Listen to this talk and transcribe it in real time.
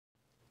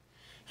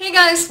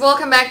guys,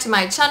 welcome back to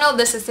my channel.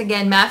 This is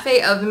again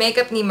Mafe of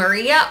Makeup ni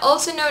Maria,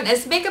 also known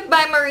as Makeup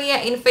by Maria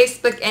in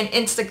Facebook and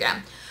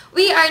Instagram.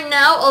 We are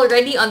now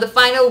already on the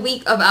final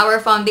week of our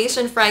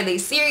Foundation Friday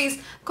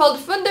series called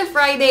Funda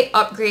Friday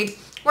Upgrade,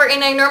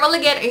 wherein I normally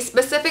get a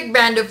specific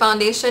brand of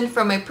foundation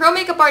from my Pro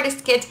Makeup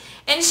Artist kit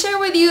and share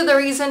with you the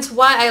reasons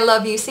why I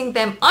love using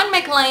them on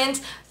my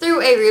clients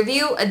through a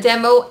review, a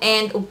demo,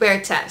 and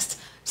wear test.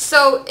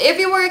 So if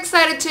you were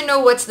excited to know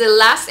what's the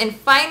last and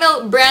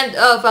final brand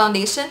of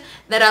foundation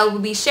that I will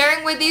be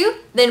sharing with you,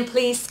 then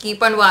please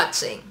keep on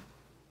watching.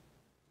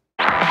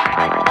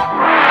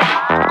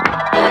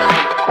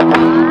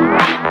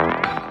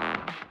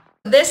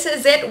 This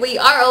is it. We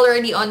are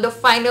already on the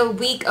final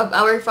week of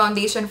our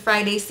Foundation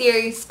Friday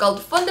series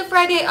called Funda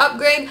Friday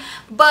Upgrade,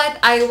 but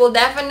I will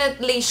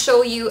definitely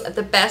show you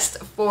the best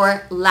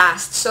for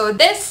last. So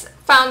this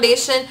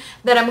foundation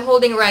that I'm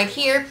holding right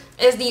here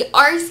is the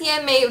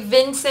RCMA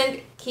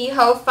Vincent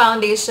Kehoe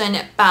Foundation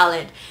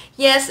Palette.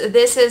 Yes,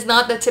 this is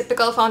not the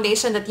typical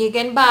foundation that you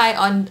can buy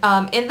on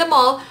in the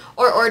mall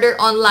or order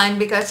online,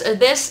 because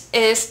this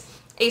is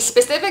a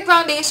specific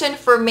foundation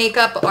for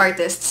makeup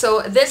artists.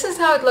 So this is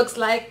how it looks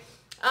like.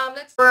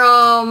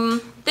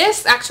 From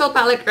this actual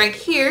palette right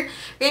here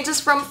ranges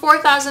from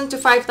 4,000 to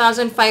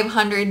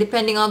 5,500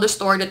 depending on the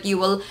store that you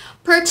will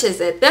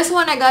purchase it. This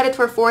one I got it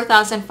for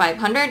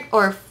 4,500,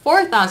 or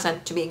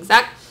 4,000 to be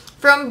exact,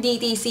 from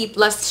DTC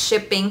plus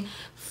shipping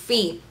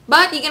fee.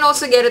 But you can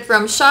also get it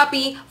from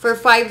Shopee for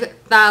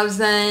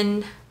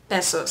 5,000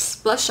 pesos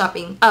plus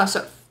shopping.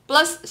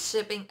 Plus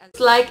shipping.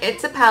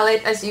 It's a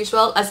palette as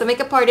usual. As a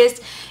makeup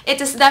artist, it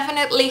is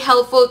definitely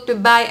helpful to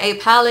buy a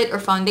palette or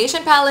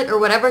foundation palette or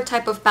whatever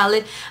type of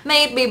palette,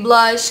 may it be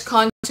blush,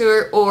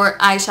 contour, or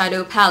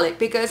eyeshadow palette,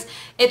 because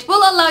it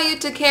will allow you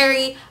to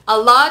carry a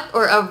lot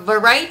or a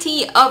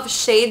variety of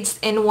shades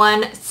in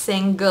one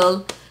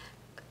single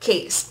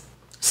case.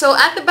 So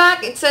at the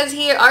back it says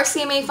here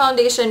RCMA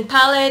Foundation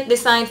Palette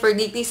designed for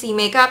DTC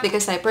makeup,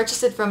 because I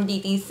purchased it from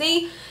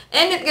DTC,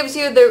 and it gives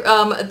you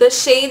the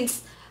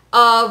shades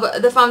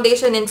of the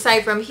foundation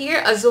inside from here,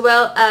 as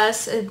well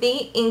as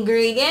the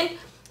ingredient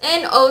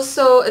and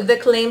also the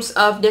claims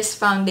of this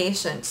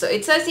foundation. So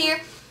it says here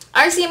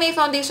RCMA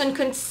Foundation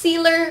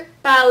Concealer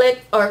Palette,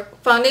 or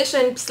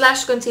Foundation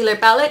 / Concealer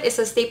Palette, is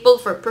a staple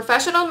for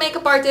professional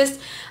makeup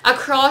artists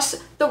across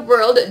the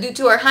world due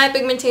to our high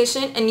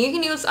pigmentation, and you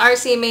can use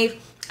RCMA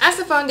as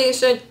a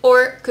foundation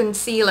or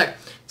concealer.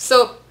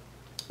 So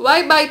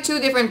why buy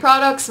two different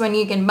products when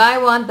you can buy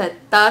one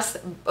that does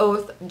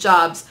both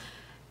jobs?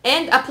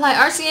 And apply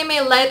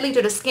RCMA lightly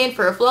to the skin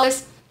for a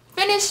flawless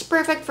finish,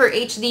 perfect for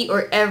HD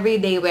or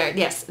everyday wear.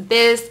 Yes,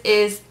 this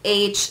is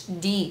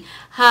HD,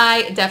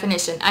 high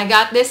definition. I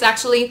got this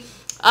actually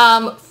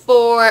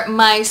for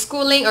my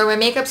schooling, or my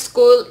makeup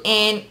school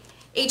in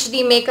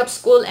HD Makeup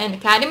School and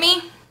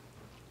Academy,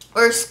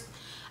 or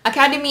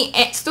Academy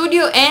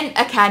Studio and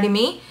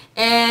Academy.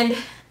 And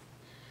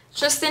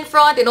just in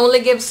front, it only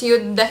gives you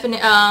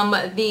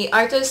the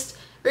Artist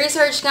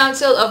Research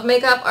Council of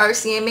Makeup,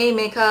 RCMA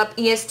Makeup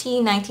EST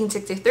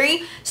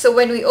 1963. So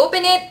when we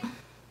open it,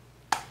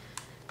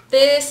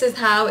 this is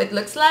how it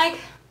looks like.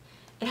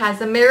 It has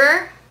a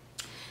mirror,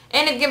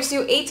 and it gives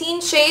you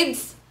 18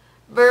 shades,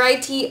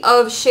 variety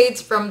of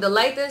shades from the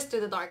lightest to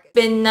the darkest. It's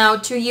been now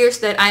 2 years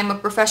that I'm a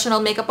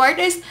professional makeup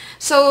artist.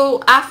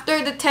 So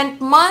after the 10th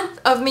month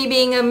of me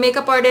being a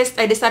makeup artist,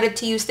 I decided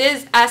to use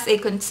this as a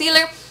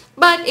concealer.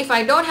 But if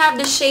I don't have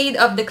the shade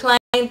of the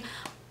client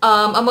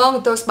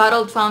among those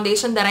bottled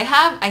foundation that I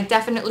have, I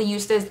definitely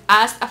use this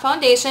as a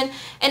foundation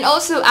and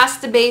also as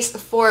the base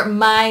for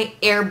my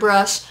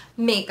airbrush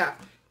makeup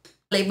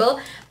label.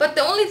 But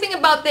the only thing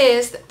about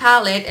this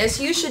palette is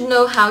you should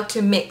know how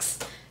to mix.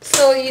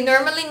 So you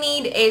normally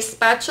need a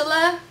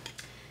spatula,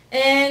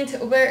 and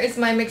where is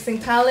my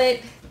mixing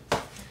palette?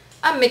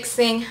 A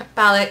mixing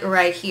palette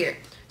right here.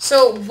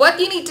 So what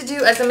you need to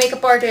do as a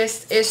makeup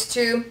artist is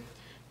to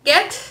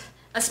get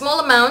a small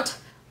amount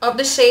of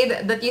the shade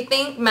that you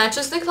think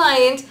matches the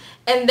client,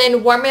 and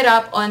then warm it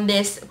up on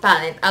this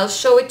palette. I'll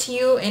show it to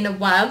you in a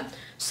while.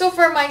 So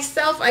for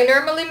myself, I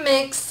normally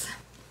mix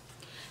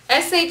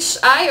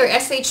SHI or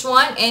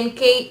SH1 and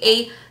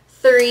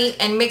KA3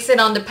 and mix it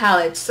on the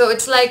palette. So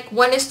it's like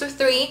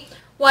 1:3,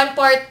 1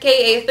 part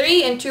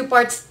KA3 and 2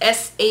 parts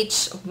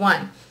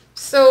SH1.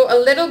 So a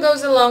little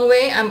goes a long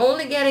way. I'm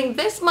only getting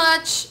this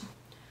much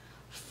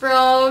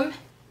from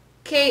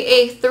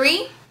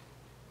KA3.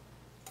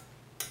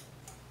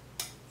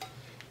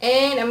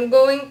 And I'm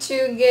going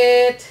to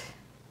get,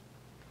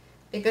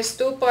 because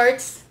 2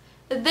 parts,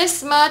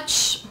 this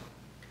much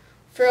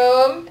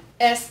from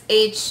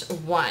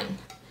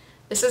SH1.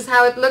 This is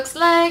how it looks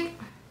like.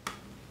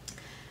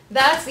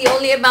 That's the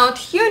only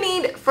amount you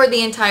need for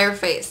the entire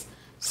face.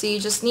 So you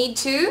just need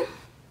to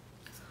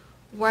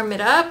warm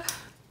it up.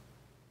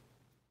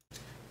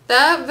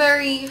 The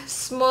very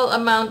small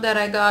amount that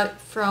I got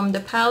from the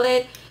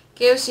palette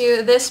gives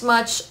you this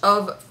much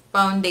of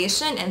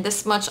foundation and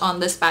this much on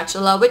the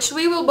spatula, which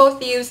we will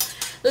both use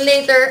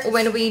later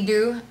when we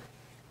do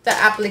the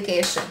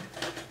application.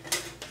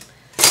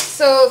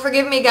 So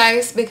forgive me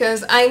guys,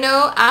 because I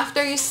know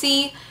after you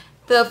see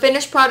the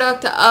finished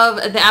product of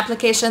the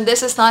application,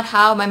 this is not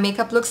how my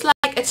makeup looks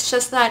like. It's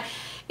just that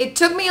it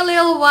took me a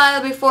little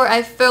while before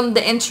I filmed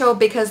the intro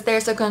because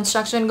there's a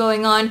construction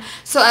going on.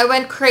 So I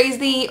went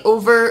crazy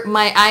over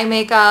my eye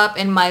makeup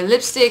and my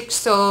lipstick.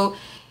 So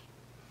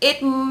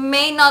it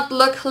may not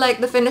look like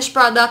the finished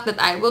product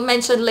that I will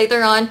mention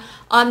later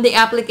on the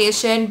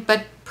application.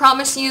 But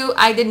promise you,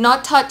 I did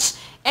not touch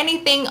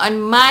anything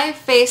on my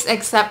face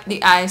except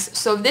the eyes.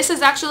 So this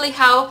is actually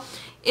how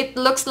it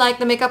looks like,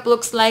 the makeup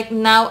looks like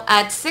now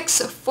at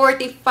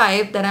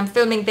 6:45 that I'm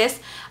filming this.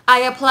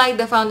 I applied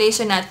the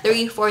foundation at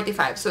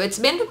 3:45. So it's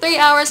been 3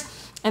 hours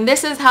and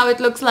this is how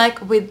it looks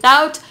like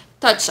without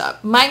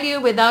touch-up. Mind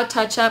you, without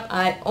touch-up,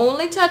 I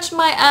only touched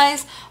my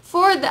eyes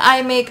for the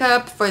eye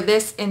makeup for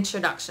this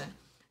introduction.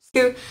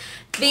 So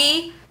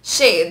the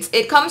shades.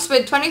 It comes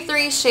with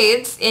 23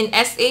 shades in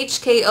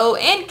SH, KO,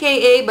 and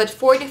KA, but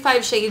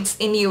 45 shades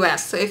in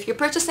US. So if you're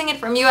purchasing it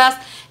from US,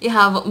 you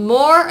have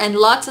more and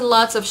lots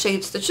of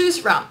shades to choose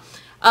from.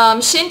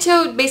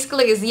 Shinto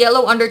basically is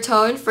yellow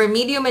undertone for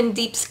medium and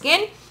deep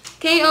skin.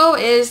 KO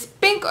is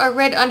pink or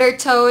red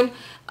undertone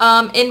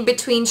in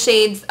between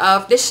shades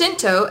of the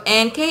Shinto.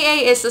 And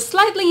KA is a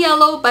slightly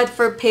yellow but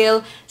for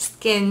pale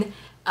skin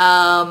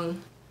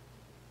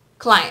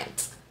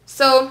clients.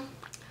 So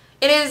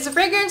it is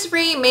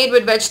fragrance-free, made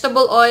with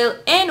vegetable oil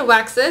and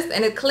waxes,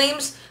 and it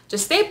claims to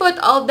stay put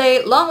all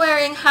day,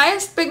 long-wearing,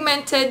 highest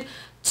pigmented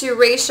to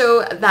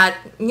ratio that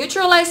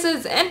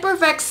neutralizes and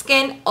perfects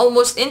skin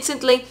almost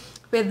instantly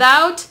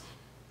without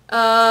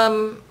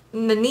the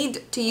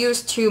need to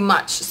use too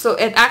much. So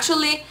it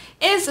actually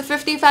is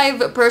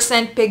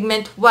 55%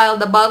 pigment, while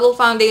the bottle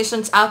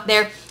foundations out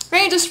there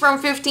ranges from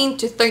 15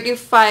 to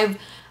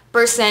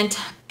 35%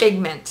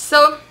 pigment.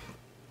 So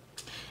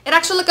it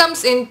actually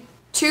comes in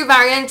two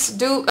variants,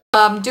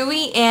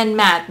 dewy and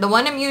matte. The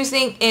one I'm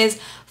using is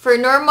for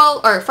normal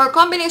or for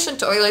combination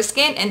to oily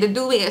skin, and the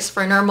dewy is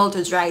for normal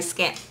to dry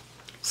skin.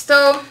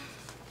 So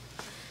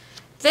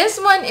this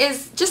one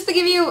is just to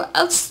give you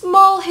a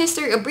small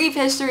history, a brief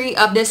history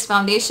of this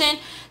foundation.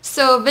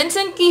 So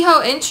Vincent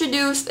Kehoe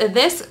introduced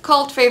this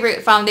cult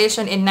favorite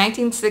foundation in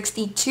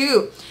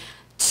 1962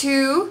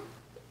 to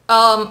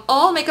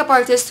all makeup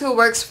artists who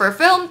works for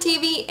film,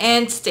 TV,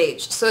 and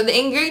stage. So the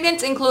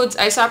ingredients includes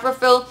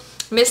isopropyl,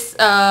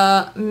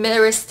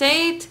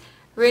 myristate,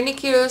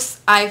 ranunculus.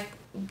 I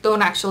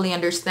don't actually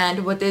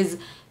understand what is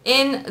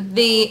in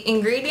the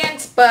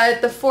ingredients,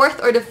 but the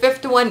fourth or the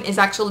fifth one is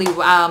actually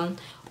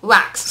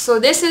wax. So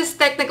this is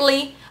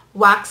technically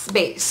wax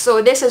based.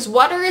 So this is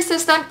water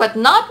resistant but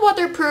not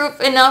waterproof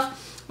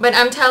enough, but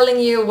I'm telling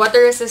you,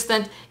 water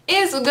resistant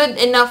is good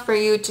enough for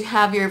you to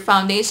have your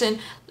foundation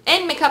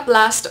and makeup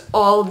last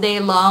all day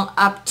long,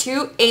 up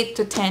to 8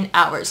 to 10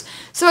 hours.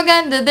 So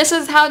again, this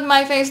is how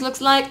my face looks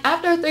like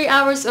after 3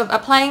 hours of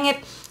applying it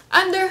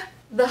under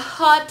the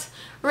hot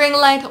ring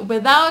light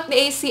without the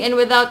AC and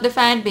without the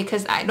fan,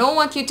 because I don't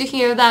want you to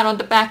hear that on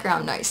the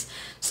background noise.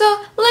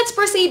 So let's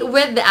proceed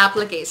with the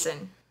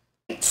application.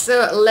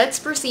 So let's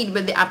proceed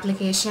with the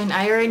application.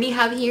 I already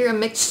have here a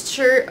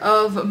mixture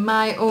of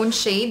my own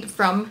shade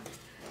from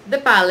the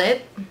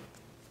palette.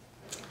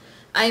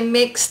 I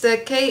mixed the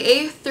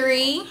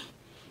KA3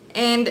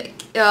 and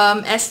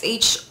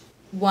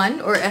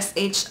SH1 or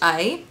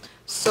SHI.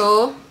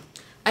 So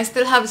I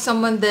still have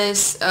some on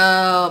this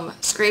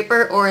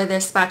scraper or the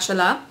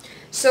spatula.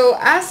 So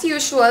as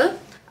usual,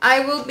 I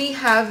will be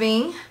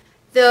having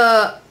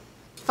the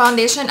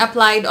foundation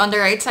applied on the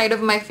right side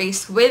of my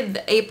face with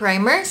a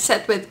primer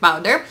set with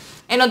powder,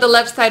 and on the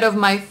left side of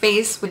my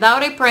face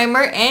without a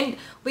primer, and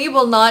we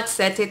will not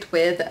set it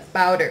with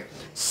powder.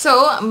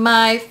 So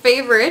my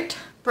favorite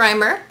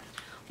primer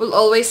will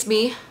always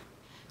be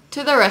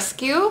To the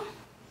Rescue,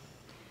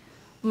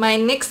 my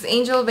NYX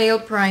Angel Veil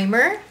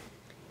primer,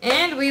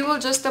 and we will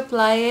just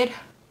apply it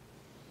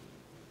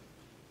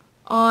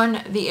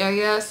on the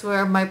areas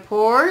where my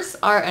pores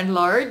are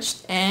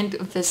enlarged and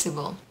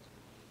visible.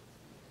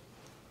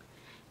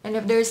 And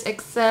if there's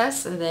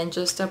excess, then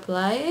just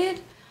apply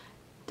it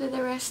to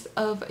the rest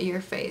of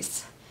your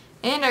face.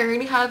 And I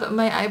already have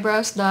my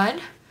eyebrows done,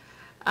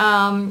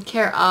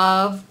 care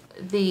of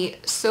the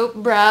soap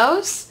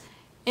brows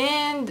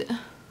and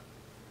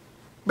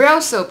brow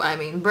soap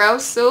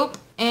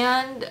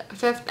and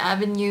Fifth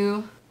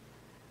Avenue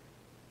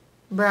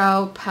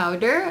brow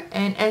powder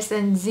and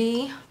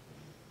SNZ.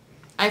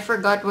 I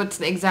forgot what's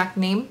the exact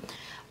name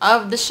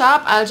of the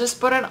shop. I'll just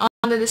put it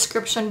on the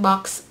description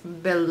box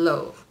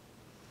below.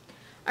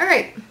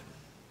 Alright,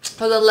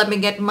 hold on, let me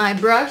get my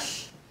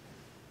brush.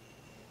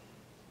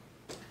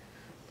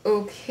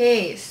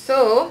 Okay,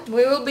 so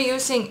we will be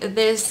using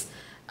this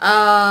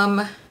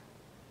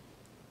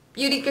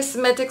Beauty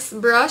Cosmetics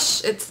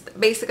brush. It's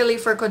basically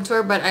for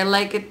contour, but I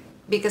like it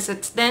because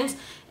it's dense,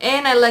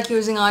 and I like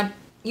using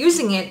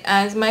it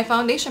as my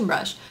foundation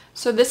brush.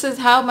 So this is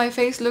how my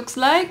face looks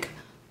like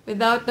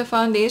without the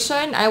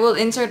foundation. I will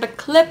insert a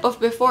clip of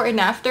before and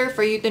after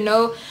for you to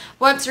know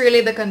what's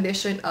really the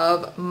condition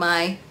of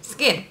my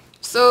skin.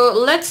 So,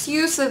 let's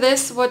use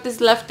this, what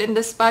is left in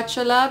the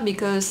spatula,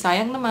 because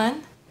sayang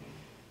naman.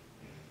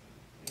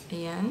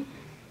 Ayan.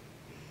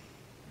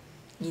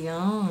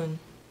 Yan.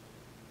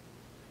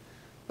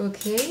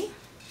 Okay.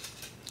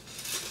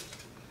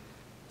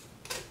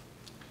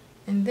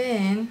 And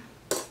then,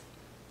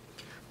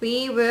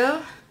 we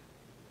will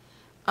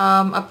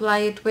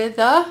apply it with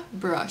a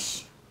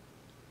brush.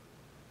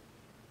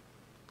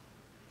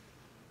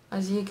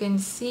 As you can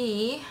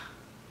see,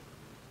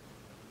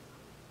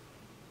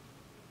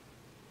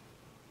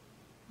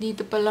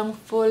 dito pa lang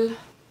full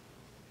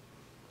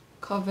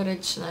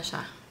coverage na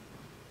siya.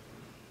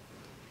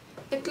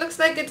 It looks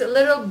like it's a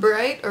little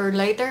bright or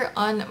lighter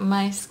on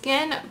my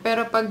skin,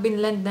 pero pag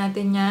binlend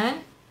natin yan,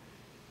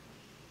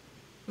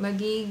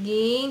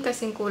 magiging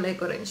kasing kulay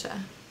ko rin siya.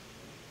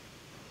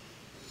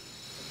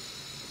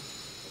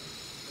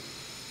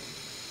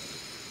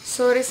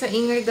 Sorry sa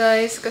ingay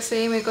guys,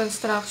 kasi may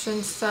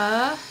construction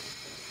sa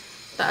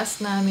taas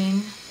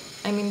namin.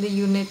 I mean the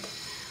unit.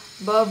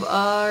 Above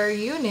our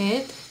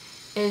unit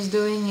is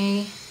doing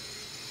a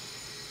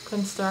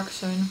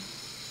construction.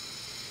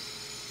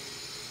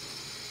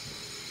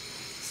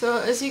 So,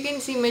 as you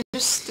can see,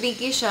 medyo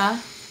streaky siya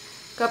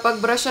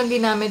kapag brush ang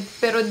ginamit.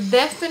 Pero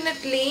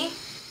definitely,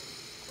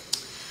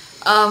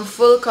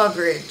 full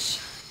coverage.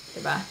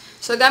 Diba?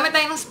 So, gamit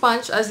tayo ng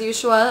sponge. As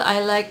usual, I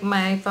like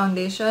my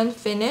foundation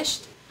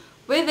finished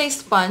with a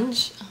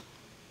sponge.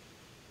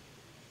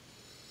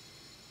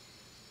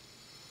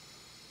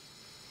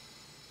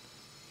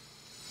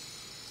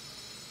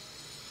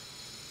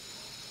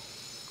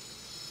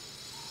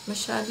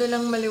 Masyado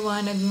lang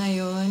maliwanag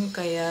ngayon,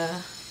 kaya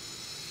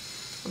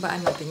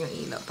babaan natin yung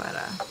ilaw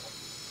para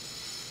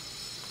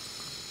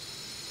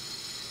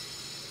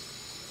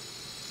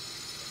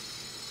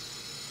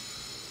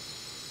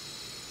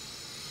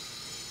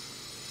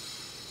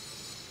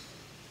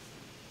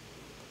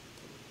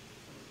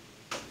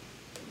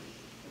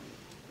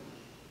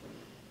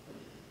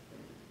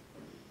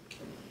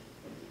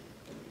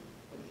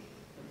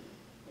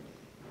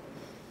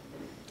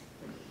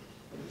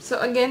so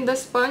again, the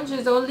sponge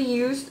is only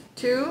used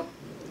to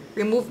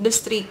remove the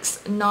streaks,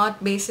 not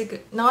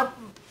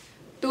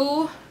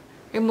to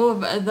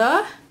remove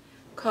the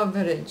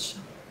coverage.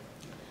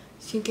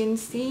 So you can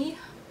see,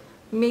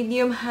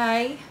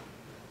 medium-high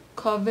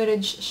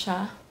coverage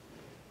siya.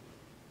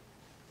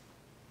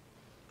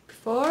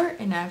 Before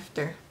and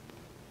after.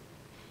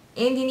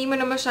 And hindi mo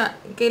naman siya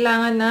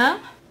kailangan ng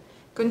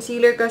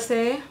concealer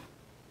kasi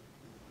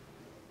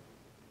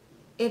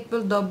it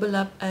will double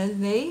up as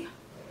a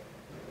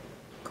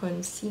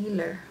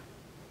concealer.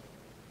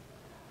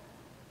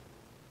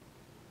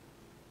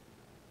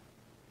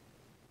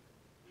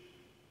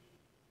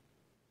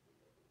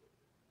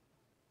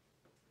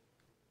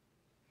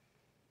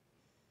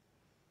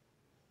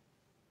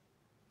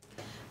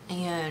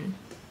 Ayan.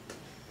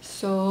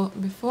 So,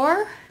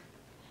 before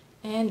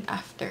and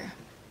after.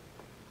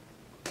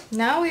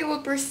 Now, we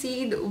will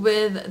proceed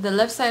with the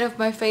left side of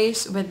my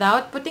face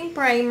without putting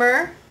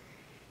primer.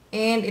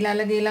 And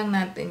ilalagay lang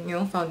natin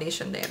yung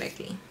foundation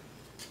directly.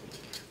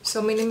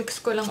 So, minimix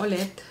ko lang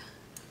ulit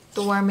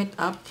to warm it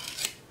up.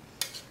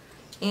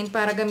 And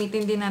para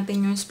gamitin din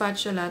natin yung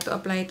spatula to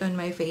apply it on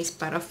my face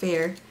para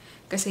fair.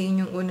 Kasi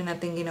yun yung una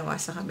natin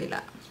ginawa sa kabila.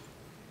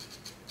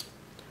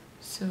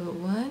 So,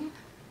 1,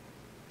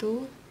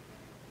 2,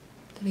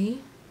 3,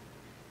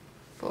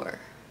 4.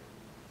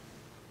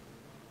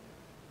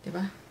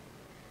 Diba?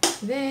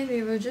 Then,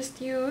 we will just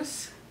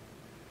use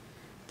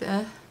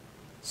the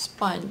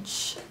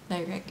sponge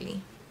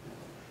directly.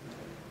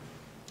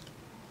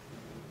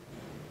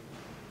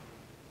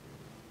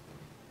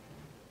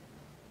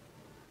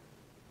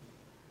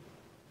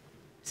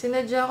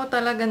 Sinadya ko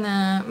talaga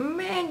na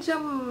medyo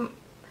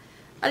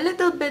a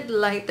little bit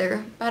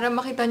lighter para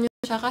makita nyo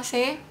siya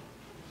kasi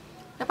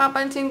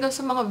napapansin ko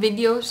sa mga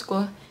videos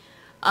ko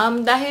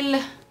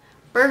dahil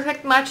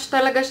perfect match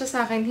talaga siya sa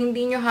akin,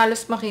 hindi nyo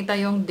halos makita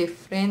yung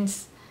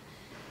difference.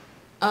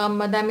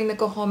 Madaming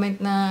nagko-comment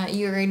na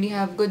you already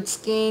have good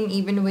skin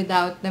even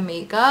without the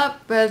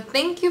makeup. Well,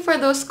 thank you for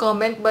those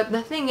comments, but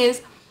the thing is,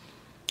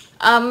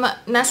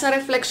 nasa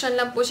reflection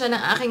lang po siya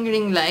ng aking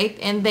ring light,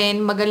 and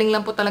then magaling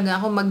lang po talaga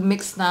ako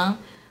mag-mix ng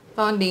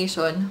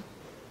foundation.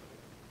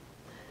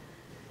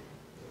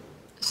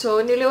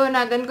 So,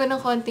 niliwanagan ko ng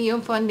konti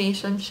yung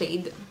foundation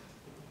shade.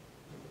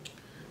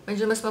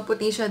 Medyo mas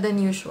maputi siya than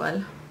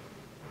usual.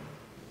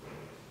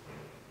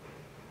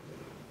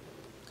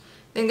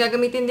 Then,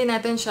 gagamitin din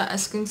natin siya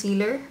as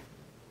concealer.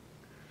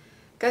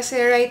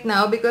 Kasi right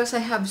now, because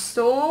I have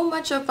so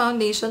much of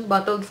foundation,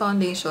 bottled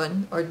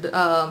foundation, or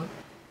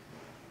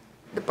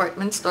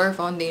department store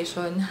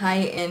foundation,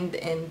 high-end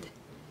and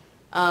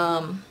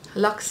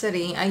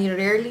luxury, I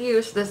rarely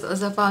use this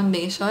as a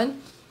foundation,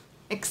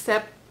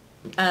 except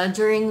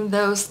during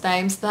those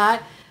times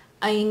that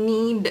I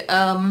need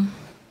a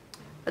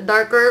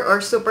darker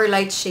or super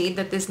light shade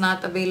that is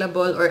not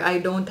available or I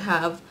don't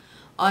have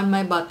on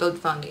my bottled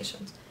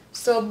foundations.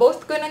 So,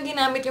 both ko nang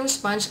ginamit yung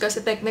sponge kasi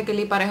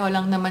technically pareho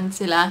lang naman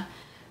sila.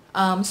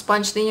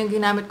 Sponge din yung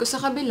ginamit ko sa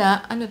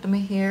kabila. Ano to,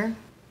 may hair?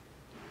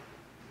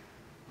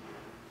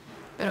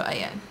 Pero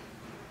ayan.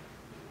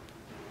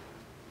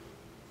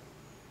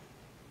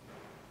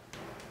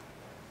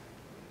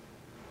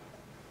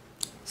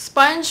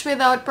 Sponge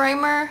without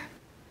primer,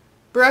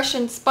 brush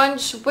and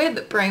sponge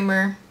with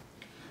primer.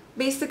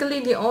 Basically,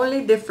 the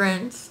only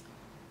difference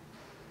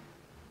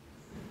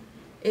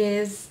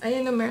is,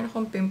 ayan na, meron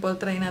akong pimple,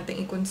 try natin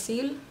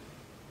i-conceal,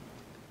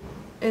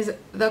 is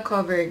the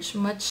coverage.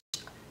 Much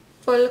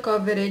full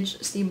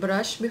coverage si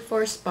brush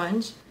before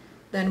sponge,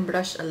 then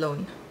brush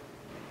alone.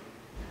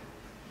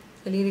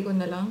 Daliri ko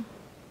na lang.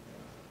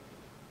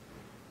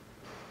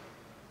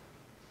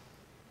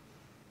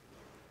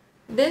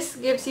 This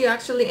gives you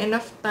actually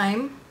enough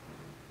time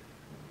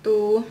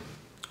to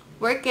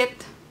work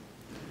it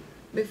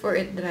before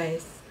it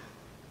dries.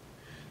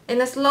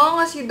 And as long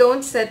as you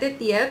don't set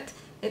it yet,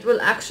 it will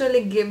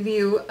actually give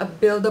you a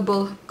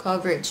buildable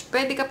coverage.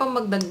 Pwede ka pang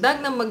magdagdag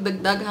ng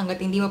magdagdag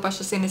hanggat hindi mo pa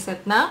siya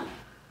siniset na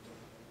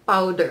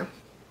powder.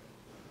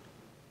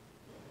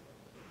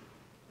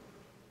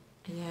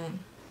 Ayan.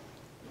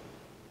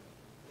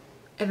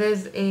 It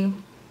is a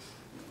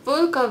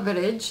full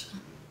coverage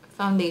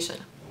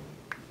foundation.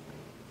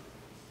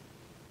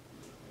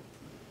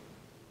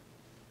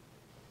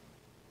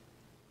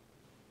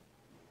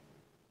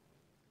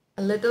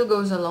 A little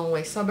goes a long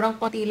way. Sobrang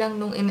konti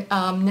lang nung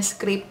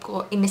na-scrape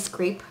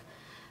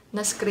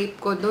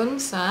ko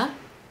dun sa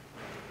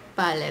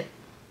palette.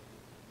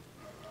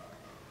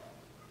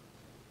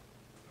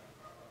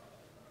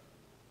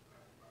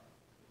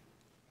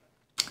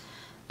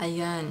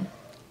 Ayan.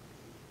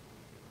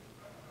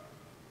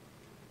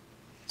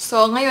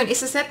 So, ngayon,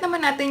 isa-set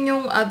naman natin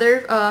yung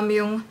other,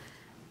 yung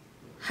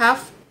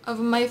half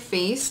of my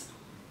face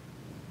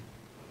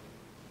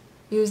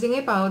using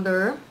a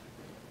powder.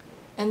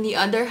 And the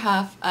other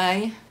half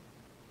ay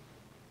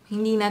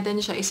hindi natin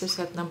siya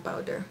isa-set ng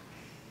powder.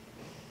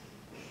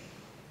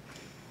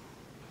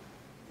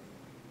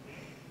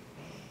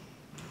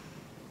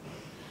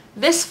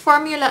 This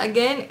formula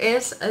again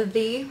is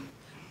the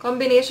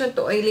combination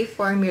to oily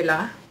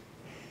formula.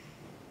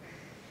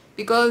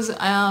 Because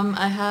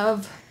I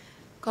have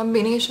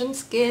combination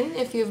skin,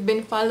 if you've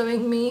been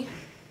following me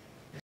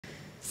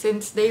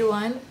since day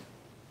one.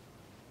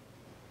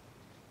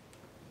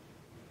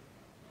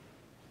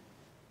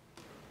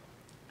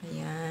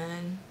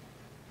 Ayan.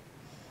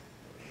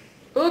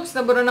 Oops,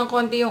 nabura ng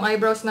konti yung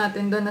eyebrows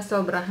natin doon na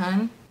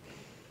sobrahan.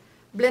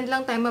 Blend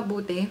lang tayo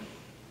mabuti.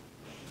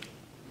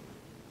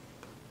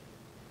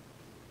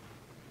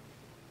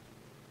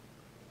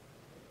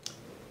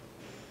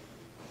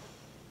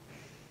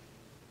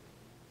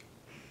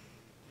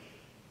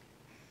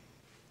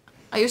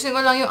 Ayusin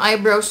ko lang yung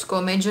eyebrows ko.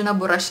 Medyo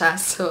nabura siya.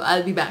 So,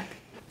 I'll be back.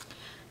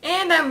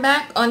 And I'm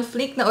back on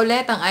fleek na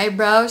ulit ang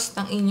eyebrows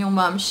ng inyong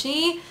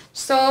mamshi.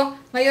 So,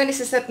 ngayon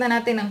isiset na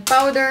natin ng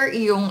powder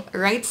yung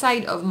right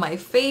side of my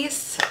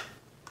face.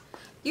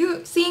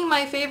 You seeing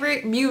my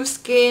favorite Mew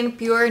Skin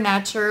Pure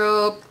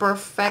Natural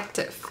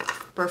perfect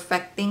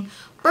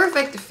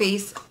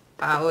face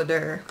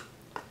powder.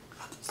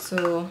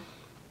 So,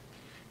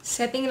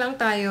 setting lang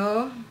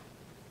tayo.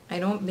 I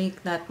don't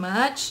bake that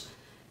much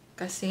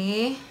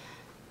kasi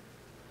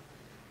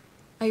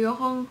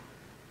ayokong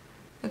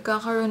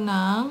nagkakaroon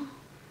ng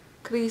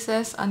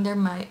creases under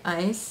my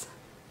eyes.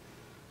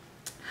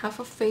 Half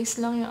of face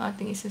lang yung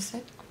ating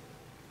isa-set.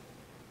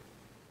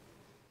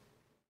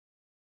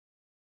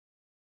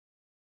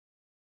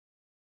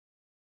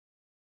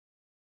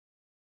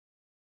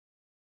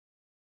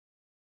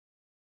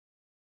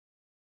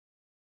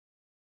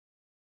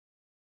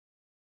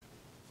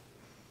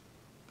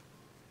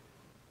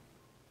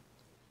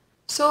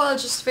 So, I'll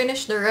just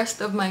finish the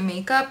rest of my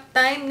makeup.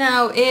 Time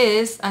now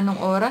is,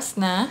 anong oras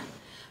na?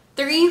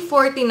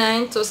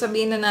 3:49. So,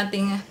 sabihin na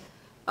natin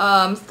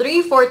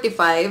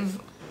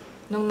 3:45.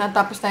 Nung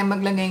natapos tayo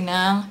maglagay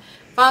ng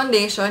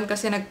foundation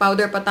kasi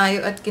nag-powder pa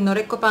tayo at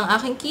kinorek ko pa ang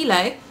aking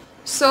kilay.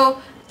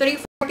 So,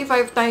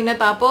 3:45 tayo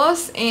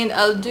natapos and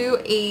I'll do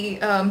a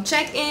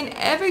check-in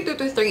every 2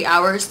 to 3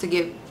 hours to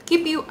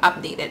keep you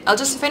updated. I'll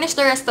just finish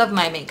the rest of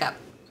my makeup.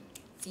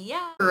 See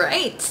ya!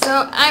 Right,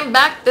 so I'm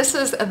back. This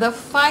is the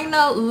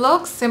final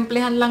look.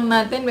 Simplihan lang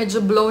natin. Medyo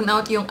blown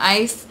out yung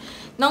eyes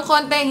ng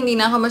konti. Hindi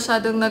na ako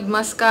masyadong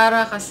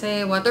nag-mascara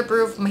kasi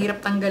waterproof,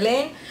 mahirap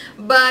tanggalin.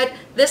 But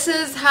this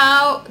is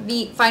how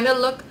the final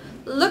look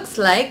looks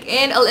like.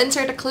 And I'll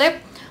insert a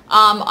clip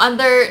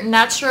under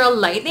natural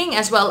lighting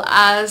as well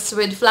as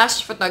with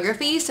flash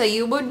photography. So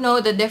you would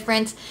know the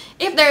difference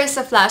if there is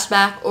a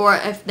flashback or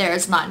if there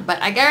is not. But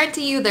I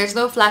guarantee you there's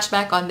no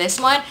flashback on this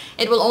one.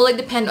 It will only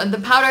depend on the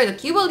powder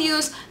that you will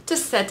use to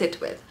set it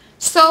with.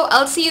 So,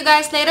 I'll see you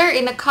guys later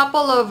in a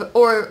couple of,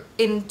 or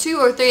in 2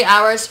 or 3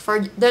 hours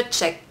for the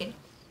check-in.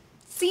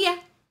 See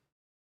ya!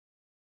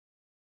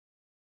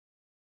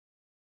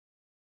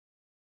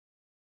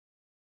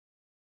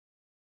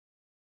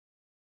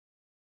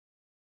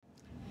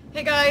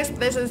 Hey guys,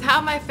 this is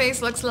how my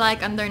face looks like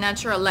under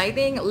natural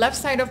lighting. Left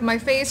side of my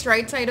face,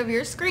 right side of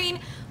your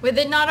screen. We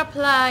did not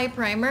apply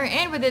primer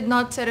and we did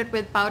not set it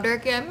with powder.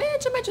 Kaya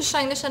medyo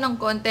shine na siya ng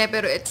konti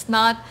pero it's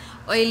not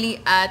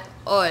oily at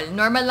all.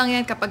 Normal lang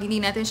yan kapag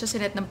hindi natin siya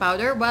sinet ng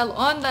powder. While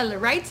on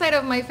the right side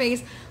of my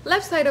face,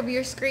 left side of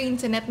your screen,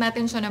 sinet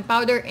natin siya ng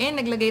powder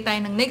and naglagay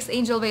tayo ng NYX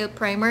Angel Veil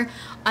Primer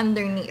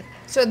underneath.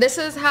 So this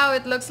is how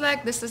it looks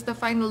like. This is the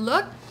final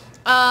look.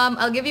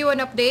 I'll give you an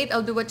update.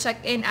 I'll do a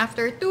check-in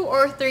after 2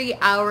 or 3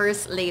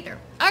 hours later.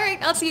 Alright,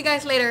 I'll see you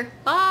guys later.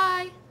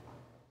 Bye!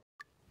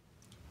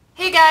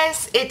 Hey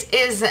guys, it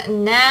is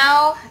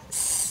now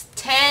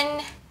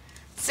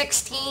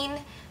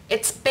 10:16.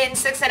 It's been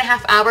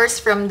 6.5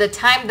 hours from the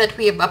time that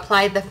we have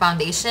applied the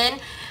foundation.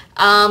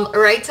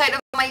 Right side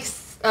of my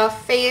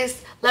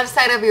face, left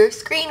side of your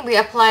screen, we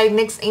applied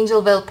NYX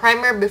Angel Veil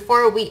Primer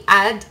before we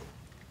add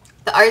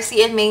the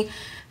RCMA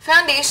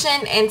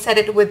foundation and set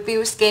it with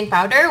View Skin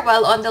Powder.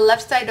 While on the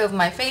left side of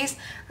my face,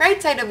 right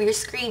side of your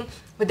screen,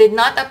 we did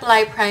not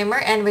apply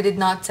primer and we did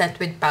not set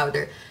with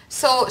powder.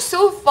 So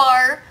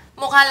far,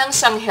 mukha lang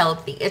siyang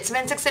healthy. It's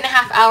been 6.5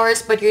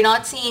 hours but you're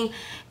not seeing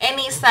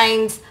any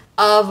signs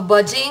of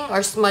budging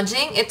or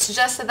smudging. It's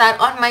just that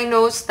on my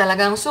nose,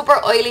 talagang super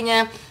oily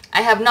niya.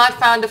 I have not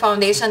found a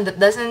foundation that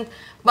doesn't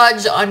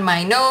budge on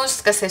my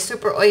nose kasi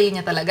super oily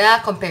niya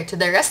talaga compared to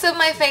the rest of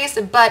my face.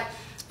 But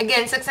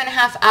again,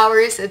 6.5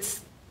 hours,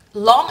 it's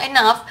long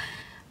enough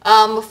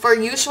for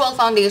usual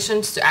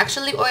foundations to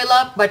actually oil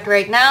up. But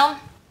right now,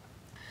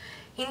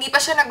 hindi pa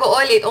siya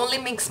nag-oil. It only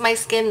makes my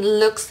skin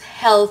looks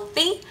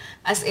healthy.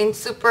 As in,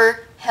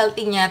 super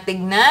healthy niya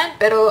tignan.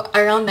 Pero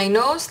around my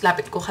nose,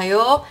 lapit ko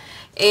kayo,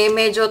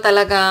 medyo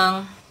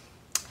talagang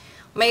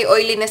may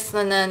oiliness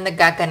na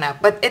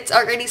nagaganap. But it's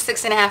already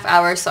 6.5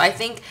 hours, so I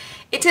think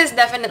it is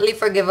definitely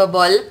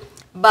forgivable.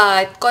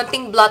 But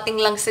konting blotting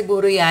lang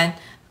siguro yan.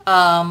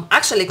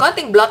 Actually,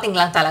 konting blotting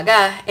lang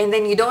talaga. And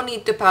then you don't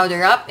need to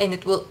powder up and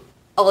it will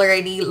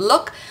already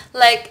look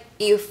like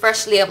you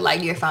freshly applied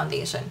your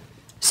foundation.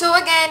 So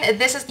again,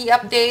 this is the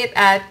update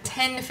at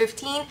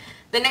 10:15.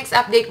 The next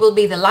update will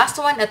be the last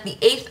one at the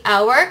 8th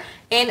hour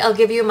and I'll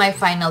give you my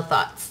final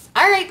thoughts.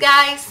 Alright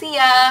guys, see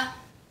ya!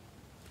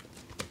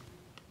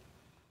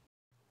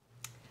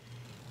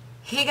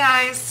 Hey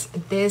guys,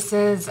 this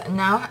is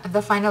now the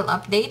final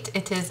update.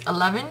 It is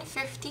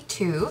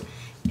 11:52.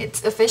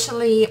 It's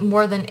officially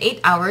more than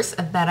 8 hours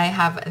that I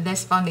have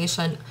this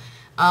foundation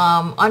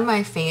on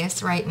my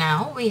face right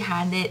now. We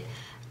had it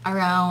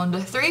around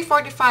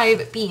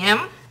 3:45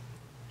 p.m.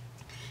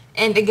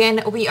 And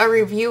again, we are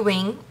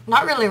reviewing,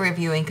 not really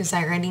reviewing because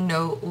I already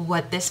know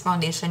what this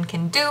foundation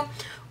can do.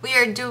 We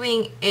are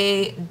doing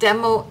a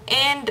demo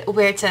and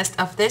wear test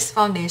of this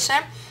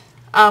foundation.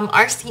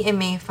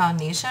 RCMA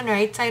foundation.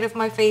 Right side of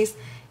my face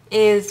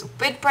is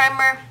with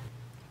primer,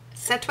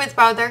 set with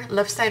powder.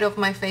 Left side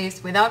of my face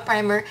without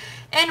primer,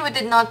 and we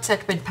did not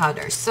set with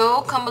powder.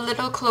 So come a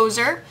little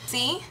closer.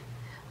 See,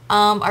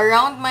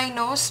 around my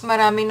nose,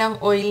 marami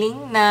ng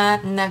oiling na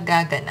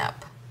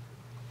nagaganap.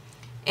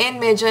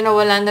 And medyo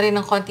nawala na rin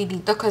ng konti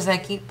dito because I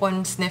keep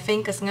on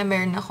sniffing kasi nga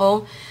meron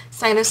akong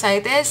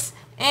sinusitis.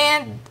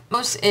 And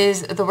most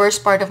is the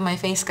worst part of my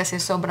face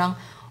kasi sobrang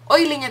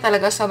oily niya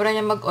talaga. Sobrang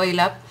niya mag-oil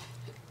up.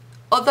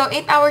 Although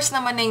 8 hours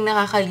naman na yung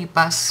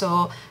nakakalipas,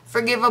 so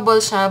forgivable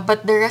siya.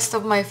 But the rest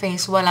of my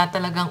face, wala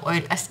talagang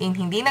oil. As in,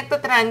 hindi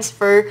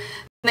nagtatransfer.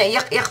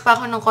 Naiyak-iyak pa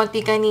ako ng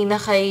konti kanina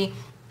kay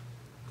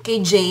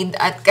Jade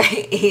at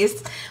kay Ace.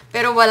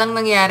 Pero walang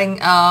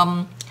nangyaring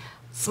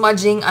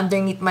smudging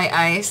underneath my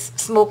eyes.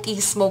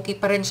 Smoky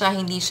pa rin siya.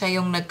 Hindi siya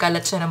yung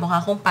nagkalat siya na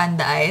mukha kong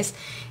panda eyes.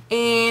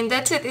 And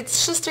that's it.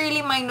 It's just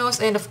really my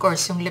nose and of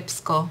course, yung lips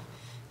ko.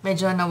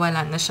 Medyo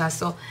nawala na siya.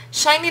 So,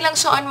 shiny lang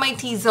siya on my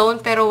T-zone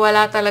pero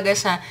wala talaga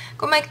siya.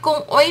 Kung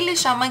oily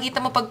siya,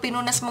 makita mo pag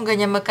pinunas mo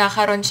ganyan,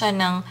 magkakaroon siya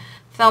ng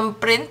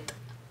thumbprint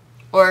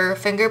or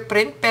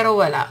fingerprint pero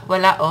wala.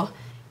 Wala oh.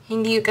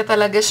 Hindi ka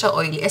talaga siya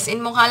oily. As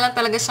in, mukha lang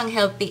talaga siyang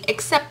healthy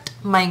except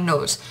my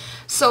nose.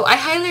 So, I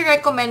highly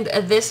recommend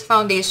this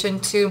foundation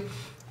to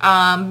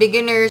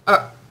beginners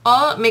or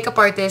all makeup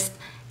artists,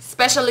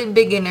 especially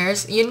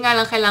beginners. Yun nga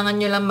lang, kailangan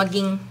nyo lang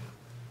maging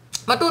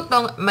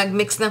matutong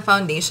mag-mix ng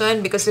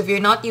foundation because if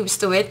you're not used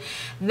to it,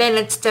 then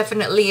it's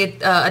definitely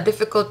a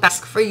difficult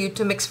task for you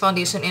to mix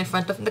foundation in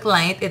front of the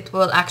client. It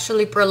will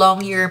actually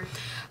prolong your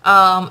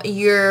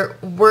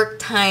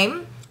work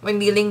time when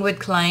dealing with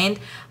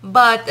client.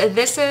 But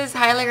this is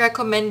highly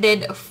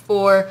recommended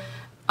for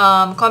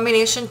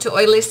combination to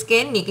oily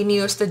skin. You can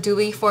use the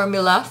dewy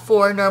formula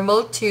for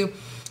normal to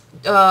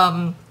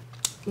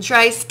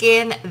dry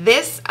skin.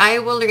 This,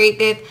 I will rate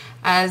it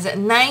as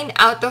 9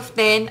 out of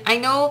 10. I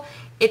know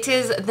it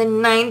is the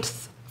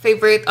 9th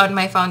favorite on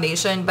my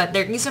foundation, but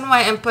the reason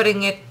why I'm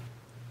putting it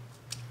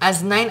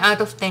as 9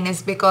 out of 10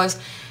 is because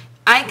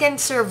I can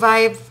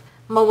survive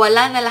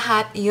mawala na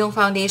lahat yung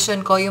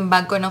foundation ko, yung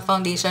bag ko ng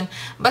foundation.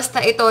 Basta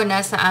ito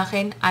nasa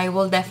akin, I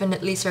will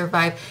definitely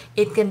survive.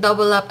 It can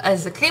double up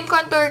as a cream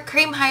contour,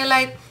 cream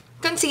highlight,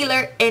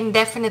 concealer, and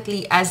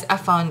definitely as a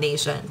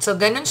foundation. So,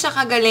 ganun siya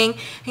kagaling.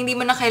 Hindi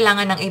mo na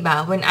kailangan ng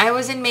iba. When I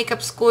was in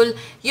makeup school,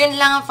 yun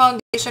lang ang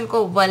foundation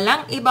ko.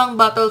 Walang ibang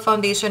bottle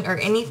foundation or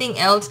anything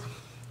else.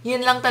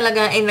 Yun lang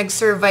talaga ay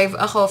nag-survive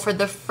ako for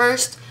the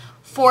first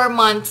 4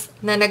 months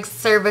na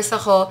nag-service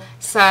ako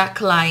sa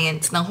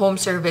clients ng home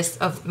service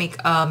of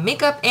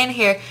makeup and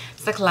hair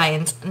sa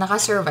clients.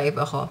 Naka-survive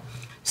ako.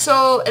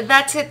 So,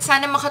 that's it.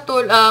 Sana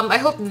I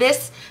hope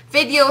this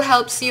video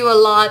helps you a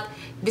lot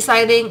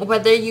deciding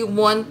whether you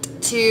want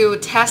to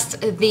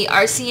test the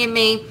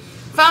RCMA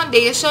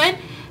foundation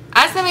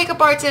as a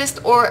makeup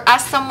artist or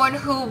as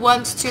someone who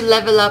wants to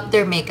level up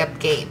their makeup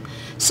game.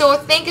 So,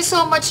 thank you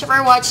so much for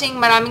watching.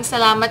 Maraming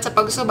salamat sa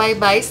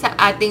pagsubaybay sa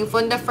ating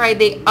Funda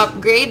Friday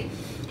Upgrade.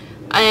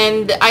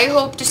 And I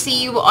hope to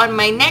see you on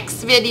my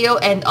next video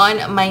and on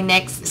my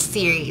next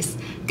series.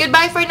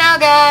 Goodbye for now,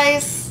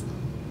 guys!